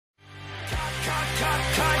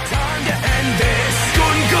Time to end this.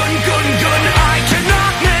 Gun, gun, gun, gun, I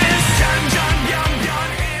cannot miss. Jam, jam, yum,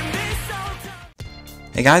 yum, in this altar.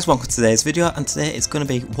 Hey guys, welcome to today's video, and today it's going to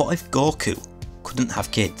be what if Goku couldn't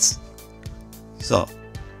have kids. So,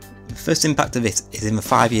 the first impact of this is in the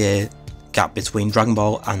 5-year gap between Dragon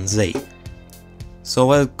Ball and Z. So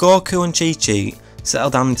while Goku and Chi-Chi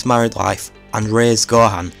settle down into married life and raise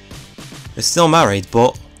Gohan, they're still married,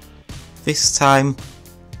 but this time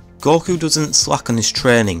Goku doesn't slack on his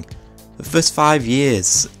training. The first 5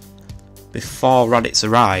 years before Raditz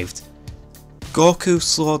arrived, Goku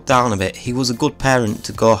slowed down a bit. He was a good parent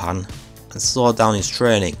to Gohan and slowed down his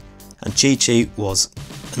training, and Chi-Chi was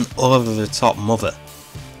an over the top mother.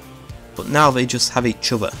 But now they just have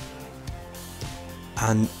each other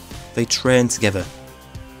and they train together.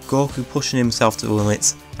 Goku pushing himself to the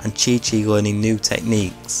limits and Chi-Chi learning new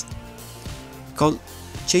techniques. Because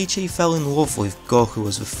Chi-Chi fell in love with Goku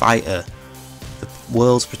as a fighter, the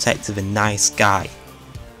world's protective and nice guy.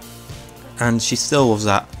 And she still loves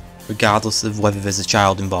that, regardless of whether there's a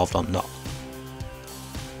child involved or not.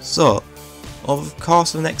 So, over the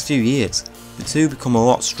course of the next few years, the two become a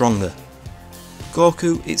lot stronger.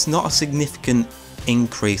 Goku, it's not a significant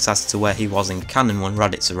increase as to where he was in canon when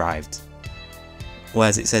Raditz arrived.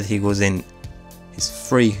 Whereas it said he was in his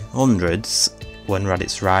 300s when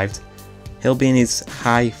Raditz arrived, he'll be in his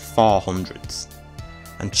high 400s.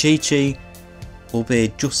 And Chi-Chi will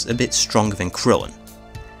be just a bit stronger than Krillin.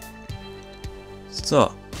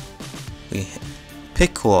 So,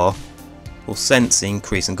 Piccolo will sense the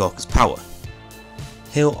increase in Goku's power.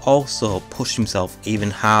 He'll also push himself even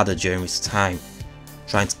harder during his time,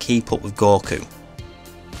 trying to keep up with Goku.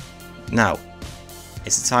 Now,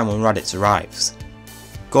 it's the time when Raditz arrives.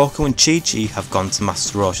 Goku and Chi-Chi have gone to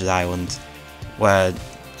Master Rosha's island, where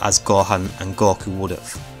as Gohan and Goku would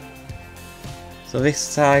have. So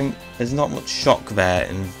this time, there's not much shock there,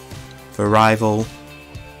 and for arrival,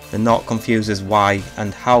 they're not confused as why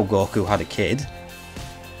and how Goku had a kid.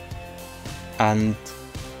 And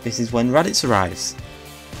this is when Raditz arrives.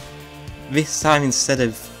 This time, instead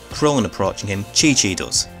of Krillin approaching him, Chi-Chi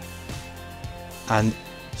does. And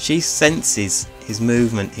she senses his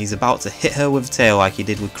movement. He's about to hit her with a tail like he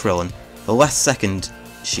did with Krillin. The last second,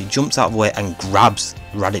 she jumps out of the way and grabs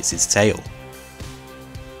Raditz's tail.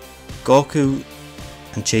 Goku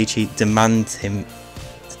and Chi-Chi demand him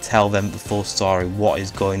to tell them the full story, what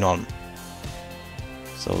is going on.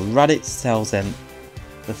 So Raditz tells them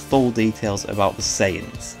the full details about the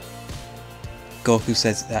Saiyans. Goku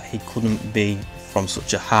says that he couldn't be from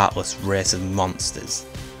such a heartless race of monsters.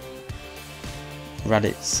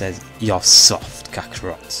 Raditz says, "You're soft,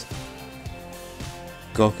 Kakarot."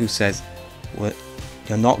 Goku says, "Well,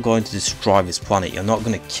 you're not going to destroy this planet, you're not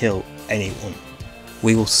going to kill anyone.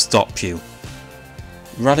 We will stop you."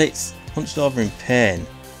 Raditz, hunched over in pain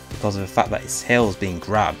because of the fact that his tail is being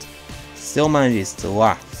grabbed, still manages to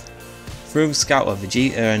laugh. Through the scouter,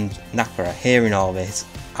 Vegeta and Nappa are hearing all this,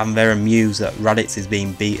 and they're amused that Raditz is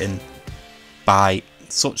being beaten by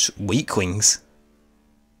such weaklings.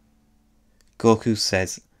 Goku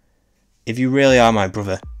says, "If you really are my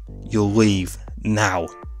brother, you'll leave now."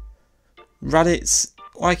 Raditz,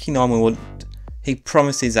 like he normally would, he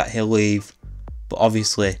promises that he'll leave, but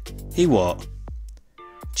obviously he won't.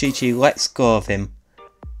 Chi-Chi lets go of him,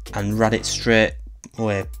 and Raditz straight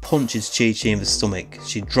away punches Chi-Chi in the stomach.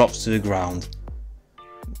 She drops to the ground.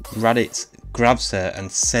 Raditz grabs her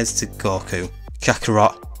and says to Goku,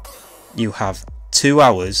 "Kakarot, you have 2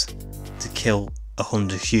 hours to kill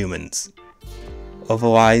 100 humans.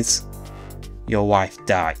 Otherwise, your wife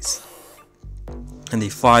dies." And he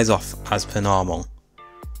flies off as per normal.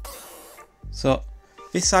 So,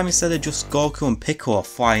 this time instead of just Goku and Piccolo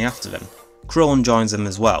flying after them, Krillin joins them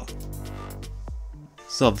as well.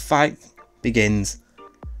 So the fight begins,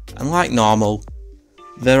 and like normal,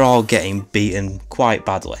 they're all getting beaten quite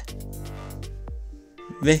badly.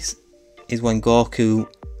 This is when Goku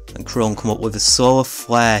and Krillin come up with a solar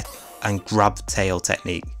flare and grab tail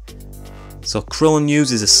technique. So Krillin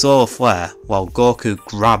uses a solar flare while Goku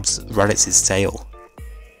grabs Raditz's tail.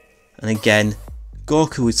 And again,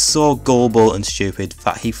 Goku is so gullible and stupid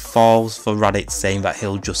that he falls for Raditz saying that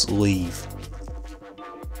he'll just leave.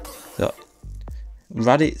 So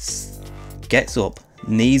Raditz gets up,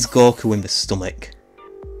 knees Goku in the stomach,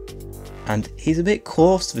 and he's a bit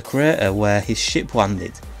close to the crater where his ship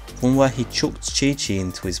landed, from where he chucked Chi-Chi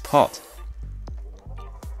into his pod.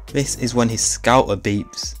 This is when his scouter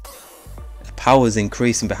beeps. The power's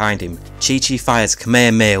increasing behind him. Chi-Chi fires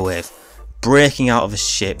Kamehameha Wave, breaking out of the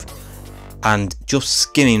ship and just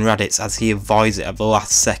skimming Raditz as he avoids it at the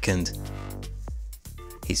last second.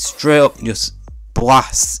 He straight up just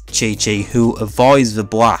blasts Chi-Chi, who avoids the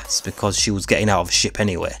blast because she was getting out of the ship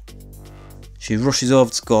anyway. She rushes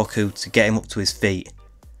over to Goku to get him up to his feet,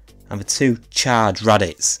 and the two charge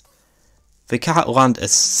Raditz. They can't land a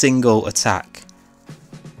single attack.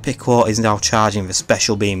 Piccolo is now charging the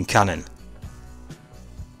special beam cannon.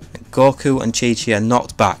 Goku and Chi-Chi are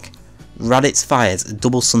knocked back. Raditz fires a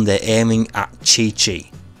double Sunday aiming at Chi-Chi.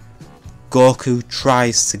 Goku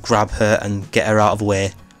tries to grab her and get her out of the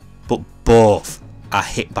way, but both are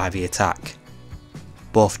hit by the attack.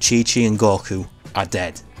 Both Chi-Chi and Goku are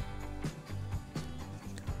dead.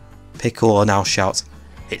 Piccolo now shouts,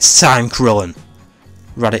 "It's time, Krillin!"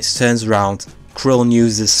 Raditz turns around, Krillin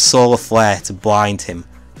uses solar flare to blind him,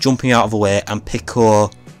 jumping out of the way, and Piccolo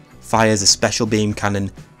fires a special beam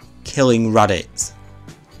cannon, killing Raditz.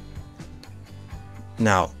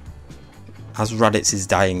 Now, as Raditz is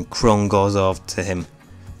dying, Krillin goes over to him.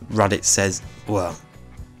 Raditz says, "Well,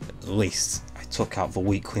 at least I took out the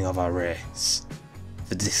weakling of our race,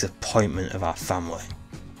 the disappointment of our family."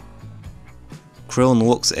 Krillin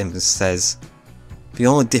looks at him and says, "The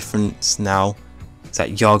only difference now is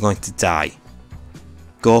that you're going to die.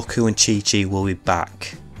 Goku and Chi-Chi will be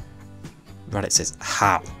back." Raditz says,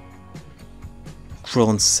 "How?"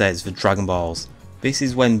 Krillin says the Dragon Balls. This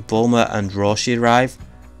is when Bulma and Roshi arrive.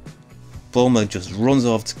 Bulma just runs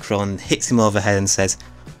over to Krillin, hits him over the head and says,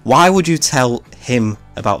 "Why would you tell him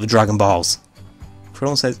about the Dragon Balls?"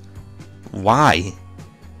 Krillin says, "Why?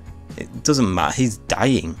 It doesn't matter, he's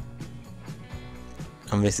dying."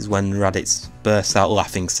 And this is when Raditz bursts out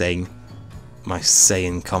laughing, saying, "My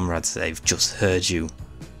Saiyan comrades, they've just heard you.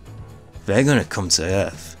 They're gonna come to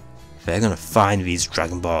Earth. They're gonna find these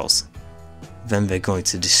Dragon Balls. Then they're going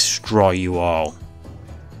to destroy you all."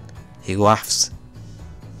 He laughs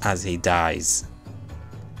as he dies.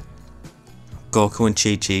 Goku and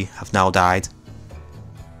Chi-Chi have now died.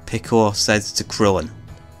 Piccolo says to Krillin,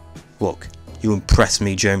 "Look, you impressed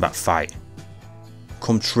me during that fight.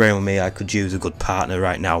 Come train with me, I could use a good partner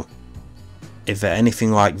right now. If they're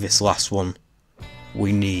anything like this last one,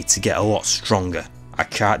 we need to get a lot stronger. I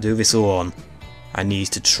can't do this alone. I need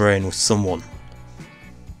to train with someone."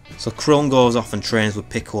 So Krillin goes off and trains with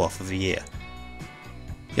Piccolo for the year.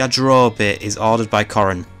 Yajirobe is ordered by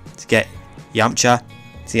Korin to get Yamcha,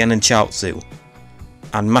 Tien and Chaozu,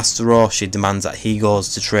 and Master Roshi demands that he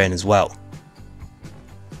goes to train as well.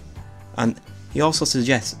 And he also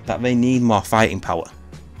suggests that they need more fighting power.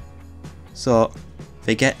 So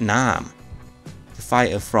they get Nam, the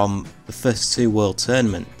fighter from the first two world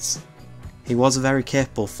tournaments. He was a very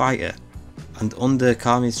capable fighter, and under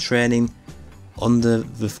Kami's training,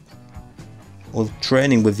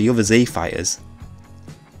 training with the other Z fighters,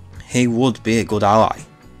 he would be a good ally.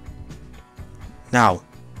 Now,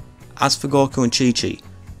 as for Goku and Chi-Chi,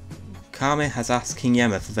 Kami has asked King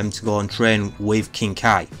Yama for them to go and train with King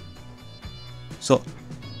Kai. So,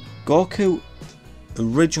 Goku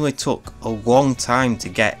originally took a long time to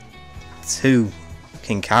get to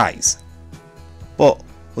King Kai's, but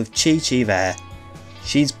with Chi-Chi there,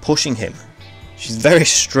 she's pushing him. She's very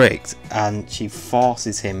strict and she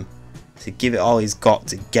forces him to give it all he's got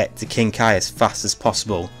to get to King Kai as fast as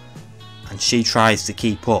possible, and she tries to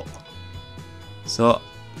keep up. So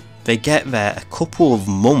they get there a couple of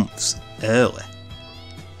months early.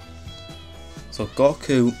 So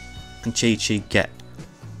Goku and Chi-Chi get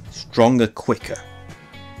stronger quicker.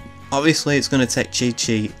 Obviously it's going to take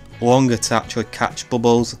Chi-Chi longer to actually catch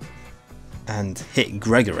Bubbles and hit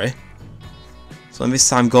Gregory. So this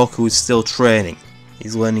time Goku is still training.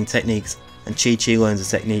 He's learning techniques and Chi-Chi learns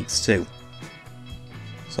the techniques too.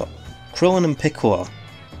 So Krillin and Piccolo,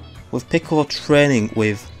 with Piccolo training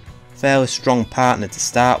with a fairly strong partner to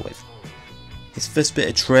start with, his first bit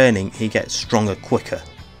of training he gets stronger quicker.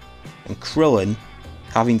 And Krillin,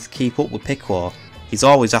 having to keep up with Piccolo, he's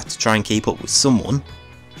always had to try and keep up with someone.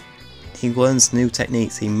 He learns new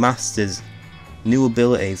techniques, he masters new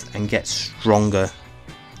abilities and gets stronger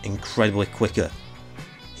incredibly quicker.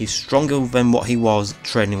 He's stronger than what he was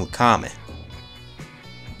training with Kami.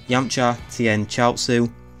 Yamcha, Tien,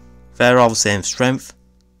 Chaozu, they're all the same strength.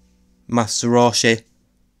 Master Roshi,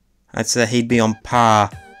 I'd say he'd be on par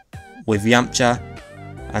with Yamcha,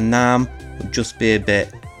 and Nam would just be a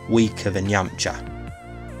bit weaker than Yamcha.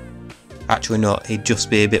 Actually no, he'd just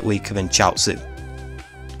be a bit weaker than Chaozu.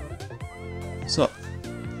 So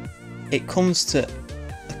it comes to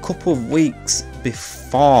a couple of weeks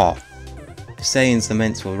before the Saiyans are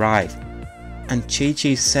meant to arrive, and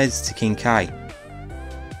Chi-Chi says to King Kai,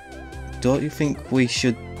 "Don't you think we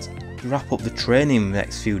should wrap up the training in the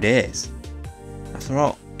next few days? After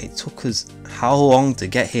all, it took us how long to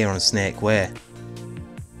get here on Snake Way?"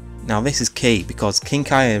 Now this is key because King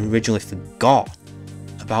Kai originally forgot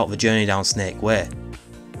about the journey down Snake Way.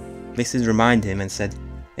 This has reminded him and said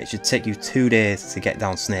it should take you 2 days to get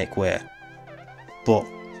down Snake Way. But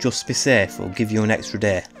just to be safe, we'll give you an extra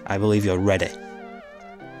day. I believe you're ready.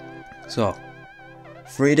 So,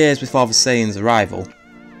 3 days before the Saiyan's arrival,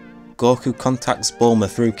 Goku contacts Bulma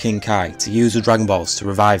through King Kai to use the Dragon Balls to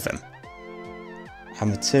revive them.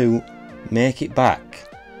 And the two make it back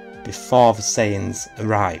before the Saiyans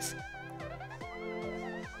arrive.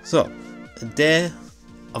 So, the day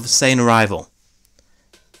of the Saiyan arrival,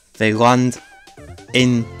 they land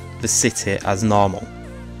in the city as normal,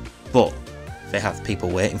 but they have people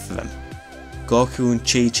waiting for them. Goku and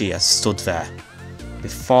Chi-Chi are stood there.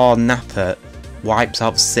 Before Nappa wipes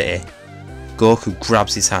out the city, Goku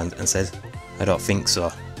grabs his hand and says, "I don't think so.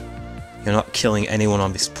 You're not killing anyone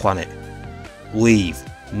on this planet. Leave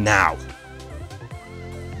now."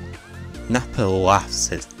 Nappa laughs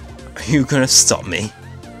and says, "Are you gonna stop me?"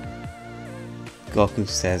 Goku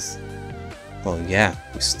says, "Well, yeah,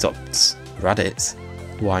 we stopped Raditz.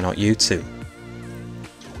 Why not you two?"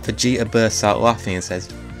 Vegeta bursts out laughing and says,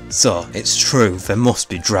 "So, it's true, there must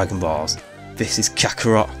be Dragon Balls. This is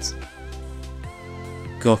Kakarot."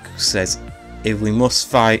 Goku says, "If we must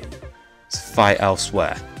fight, let's fight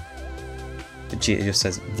elsewhere." Vegeta just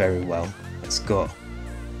says, "Very well, let's go."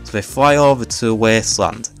 So they fly over to a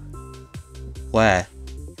wasteland where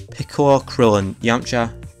Piccolo, Krillin,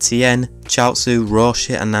 Yamcha, Tien, Chaozu,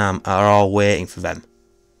 Roshi and Nam are all waiting for them.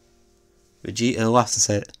 Vegeta laughs and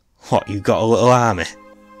says, "What, you got a little army?"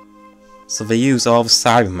 So they use all the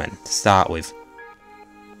Cybermen to start with.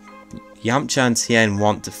 Yamcha and Tien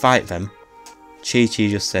want to fight them. Chi-Chi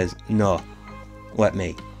just says, "No, let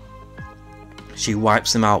me." She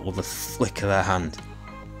wipes them out with a flick of her hand.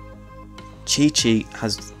 Chi-Chi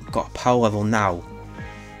has got a power level now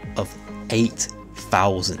of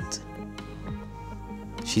 8,000.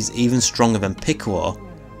 She's even stronger than Piccolo,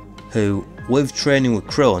 who, with training with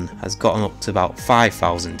Krillin, has gotten up to about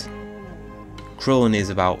 5,000. Krillin is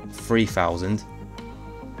about 3,000,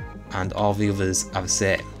 and all the others are the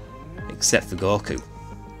same, except for Goku.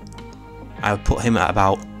 I would put him at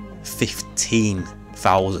about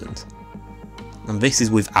 15,000, and this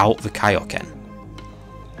is without the Kaioken.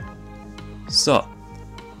 So,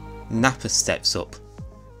 Nappa steps up,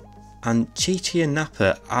 and Chi-Chi and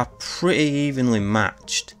Nappa are pretty evenly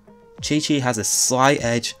matched. Chi-Chi has a slight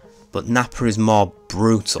edge, but Nappa is more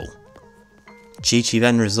brutal. Chi-Chi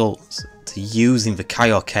then results to using the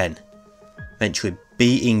Kaioken, eventually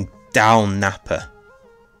beating down Nappa.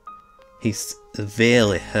 He's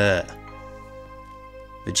severely hurt.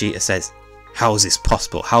 Vegeta says, "How is this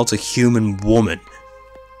possible? How's a human woman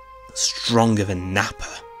stronger than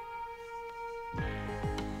Nappa?"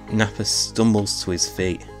 Nappa stumbles to his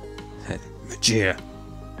feet. "Vegeta,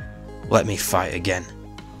 let me fight again.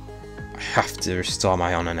 I have to restore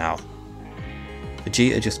my honor now."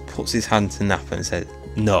 Vegeta just puts his hand to Nappa and says,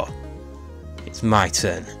 "No, it's my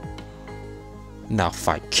turn. Now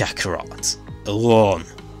fight Kakarot alone."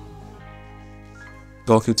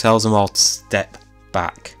 Goku tells them all to step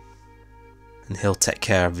back, and he'll take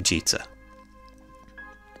care of Vegeta.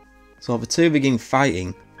 So the two begin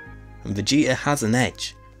fighting, and Vegeta has an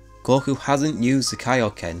edge. Goku hasn't used the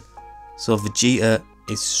Kaioken, so Vegeta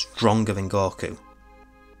is stronger than Goku.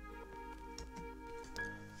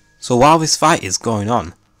 So while this fight is going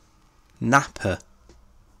on, Nappa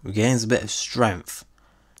regains a bit of strength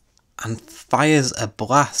and fires a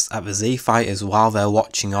blast at the Z fighters while they're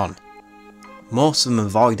watching on. Most of them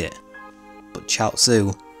avoid it, but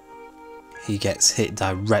Chaozu, he gets hit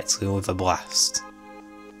directly with a blast.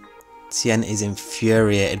 Tien is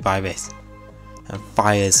infuriated by this and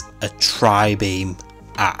fires a tri-beam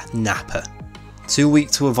at Nappa. Too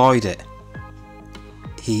weak to avoid it,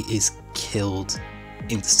 he is killed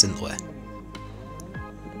instantly.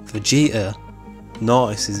 Vegeta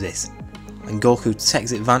notices this, and Goku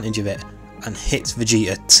takes advantage of it and hits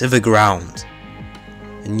Vegeta to the ground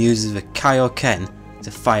and uses the Kaioken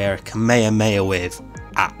to fire a Kamehameha wave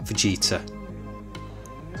at Vegeta.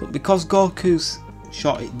 But because Goku's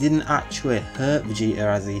shot it didn't actually hurt Vegeta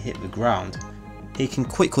as he hit the ground, he can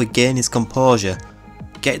quickly gain his composure,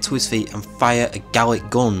 get to his feet and fire a Gallic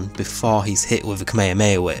gun before he's hit with a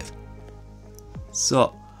Kamehameha wave.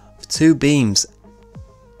 So, the two beams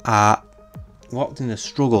are locked in a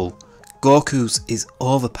struggle. Goku's is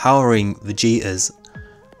overpowering Vegeta's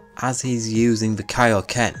as he's using the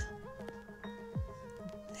Kaioken.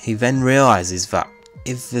 He then realises that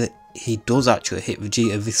if he does actually hit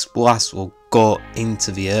Vegeta, this blast will go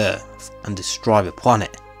into the earth and destroy the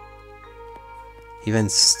planet. He then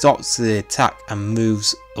stops the attack and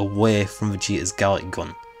moves away from Vegeta's Gallic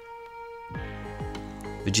gun.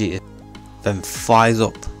 Vegeta then flies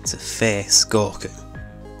up to face Goku.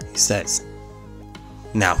 He says,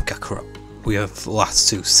 "Now Kakarot, we are the last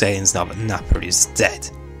two Saiyans now that Nappa is dead.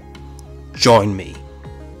 Join me,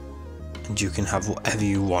 and you can have whatever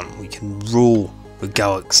you want. We can rule the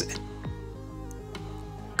galaxy."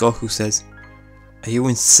 Goku says, "Are you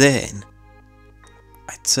insane?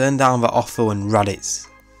 I turned down that offer when Raditz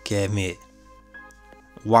gave me it.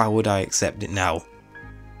 Why would I accept it now?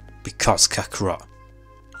 Because Kakarot,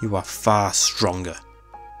 you are far stronger.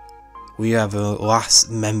 We are the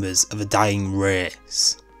last members of a dying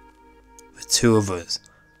race. The two of us,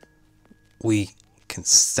 we can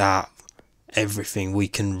start everything. We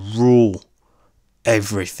can rule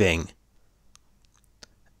everything.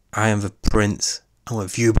 I am the prince, and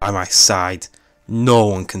with you by my side, no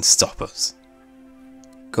one can stop us."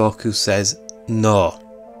 Goku says, "No.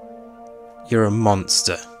 You're a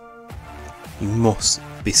monster. You must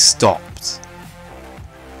be stopped."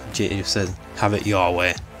 Vegeta just says, "Have it your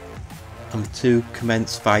way." And the two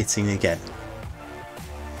commence fighting again.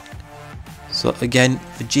 So again,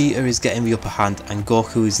 Vegeta is getting the upper hand and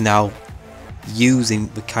Goku is now using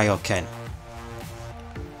the Kaioken.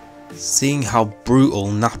 Seeing how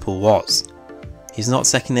brutal Nappa was, he's not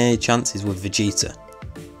taking any chances with Vegeta.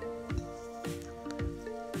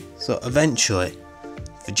 So eventually,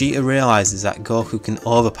 Vegeta realises that Goku can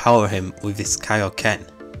overpower him with this Kaioken.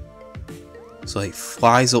 So he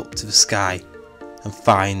flies up to the sky and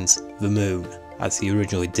finds the moon, as he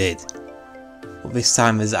originally did. But this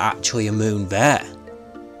time there's actually a moon there.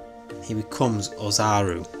 He becomes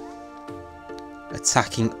Ozaru,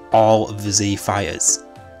 attacking all of the Z fighters.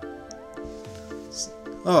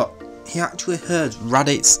 Oh, he actually heard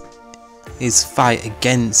Raditz his fight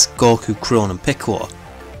against Goku, Krillin and Piccolo.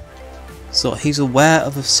 So he's aware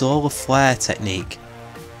of the solar flare technique.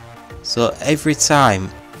 So every time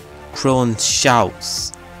Krillin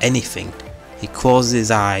shouts anything, he closes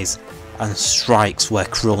his eyes and strikes where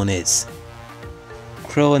Krillin is.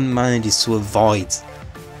 Krillin manages to avoid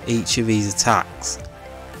each of these attacks,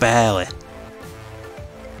 barely.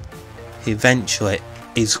 He eventually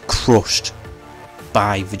is crushed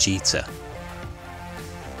by Vegeta.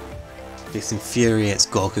 This infuriates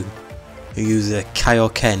Goku, who uses a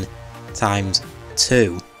Kaioken times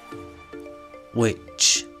 2,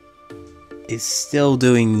 which is still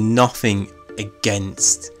doing nothing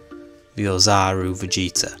against the Ozaru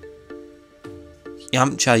Vegeta.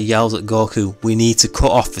 Yamcha yells at Goku, "We need to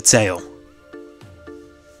cut off the tail."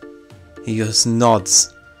 He just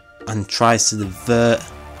nods and tries to divert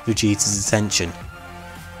Vegeta's attention.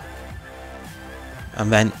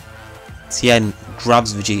 And then Tien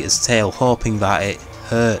grabs Vegeta's tail, hoping that it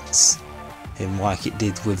hurts him like it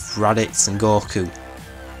did with Raditz and Goku.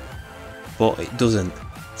 But it doesn't.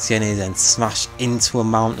 Tien is then smashed into a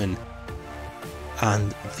mountain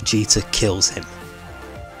and Vegeta kills him.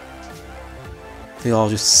 They all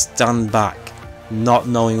just stand back, not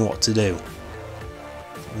knowing what to do.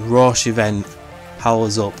 Roshi then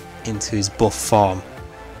powers up into his buff form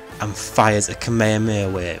and fires a Kamehameha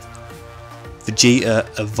wave. Vegeta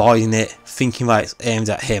avoiding it, thinking that it's aimed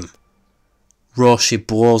at him. Roshi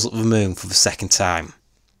blows up the moon for the second time.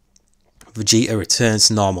 Vegeta returns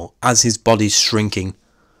to normal as his body's shrinking.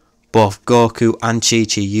 Both Goku and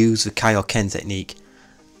Chi-Chi use the Kaioken technique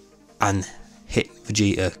and hit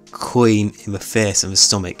Vegeta clean in the face and the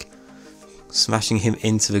stomach, smashing him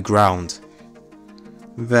into the ground.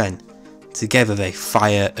 Then, together they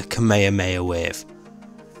fire a Kamehameha wave,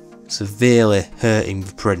 severely hurting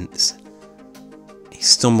the prince. He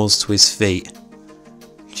stumbles to his feet,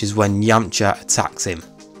 which is when Yamcha attacks him.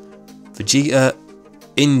 Vegeta,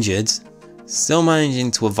 injured, still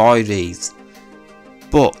managing to avoid these,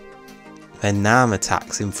 but then Nam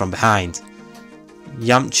attacks him from behind.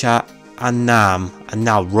 Yamcha and Nam, and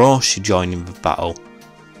now Roshi joining the battle,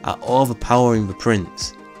 are overpowering the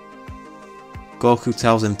prince. Goku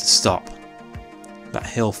tells him to stop, that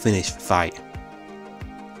he'll finish the fight.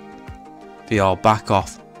 They all back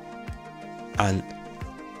off, and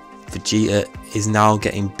Vegeta is now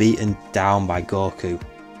getting beaten down by Goku.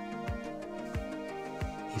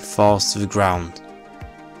 He falls to the ground,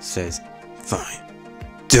 says, "Fine,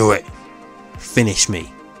 do it, finish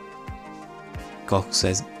me." Goku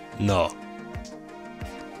says, "No."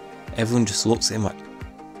 Everyone just looks at him like,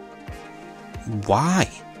 "Why?"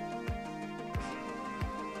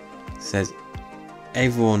 Says,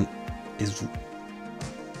 "Everyone is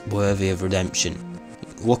worthy of redemption.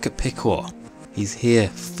 Look at Piccolo, he's here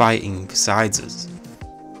fighting beside us."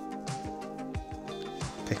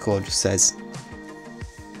 Piccolo just says,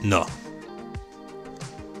 "No.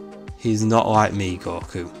 He's not like me,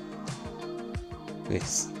 Goku."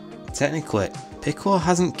 Technically, Piccolo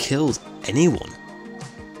hasn't killed anyone.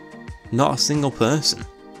 Not a single person.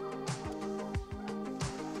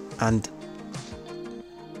 And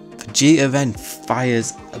Vegeta then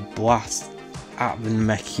fires a blast at the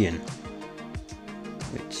Namekian,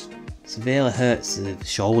 which severely hurts the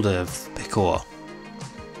shoulder of Piccolo,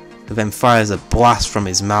 who then fires a blast from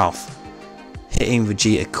his mouth, hitting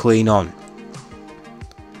Vegeta clean on.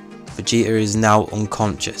 Vegeta is now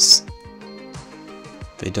unconscious.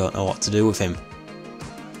 They don't know what to do with him.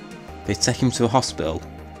 They take him to a hospital,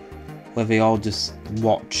 where they all just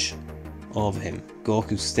watch over him.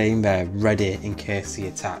 Goku staying there ready in case he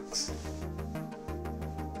attacks.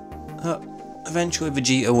 Eventually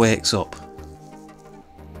Vegeta wakes up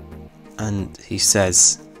and he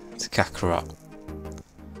says to Kakarot,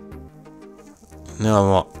 "You know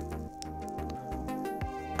what?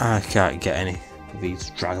 I can't get any of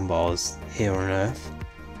these Dragon Balls here on Earth.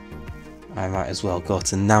 I might as well go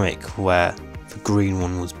to Namek, where the green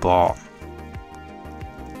one was born."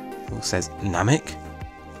 Who says, "Namek?"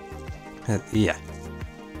 Yeah.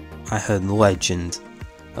 I heard the legend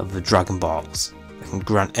of the Dragon Balls that can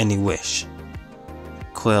grant any wish.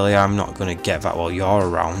 Clearly I'm not going to get that while you're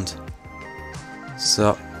around.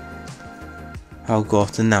 So I'll go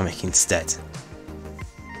to Namek instead.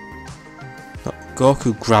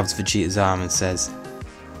 Goku grabs Vegeta's arm and says,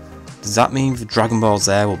 "Does that mean the Dragon Balls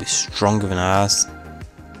there will be stronger than ours?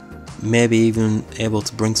 Maybe even able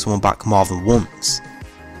to bring someone back more than once?"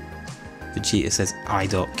 Vegeta says, "I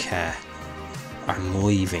don't care. I'm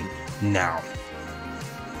leaving now."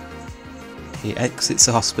 He exits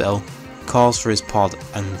the hospital, calls for his pod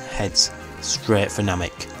and heads straight for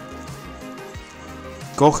Namek.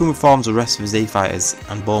 Goku informs the rest of the Z fighters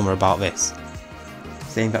and Bulma about this,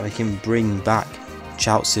 saying that they can bring back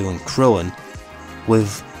Chaozu and Krillin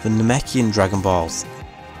with the Namekian Dragon Balls.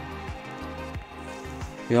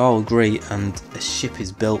 They all agree and a ship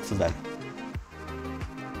is built for them.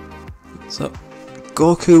 So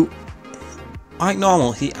Goku, like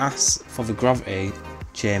normal, he asks for the gravity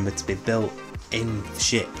chamber to be built in the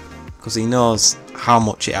ship because he knows how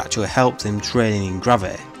much it actually helped him training in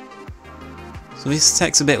gravity. So this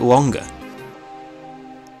takes a bit longer.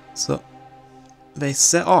 So they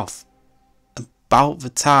set off about the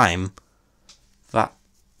time that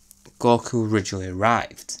Goku originally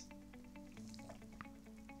arrived.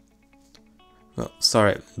 Well,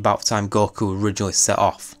 sorry, about the time Goku originally set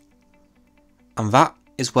off. And that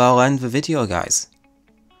is where I'll end the video, guys.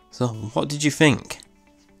 So what did you think?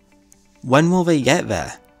 When will they get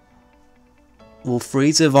there? Will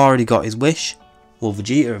Frieza have already got his wish? Will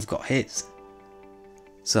Vegeta have got his?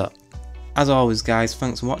 So, as always guys,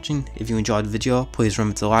 thanks for watching. If you enjoyed the video, please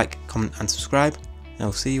remember to like, comment and subscribe. And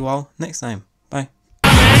I'll see you all next time. Bye.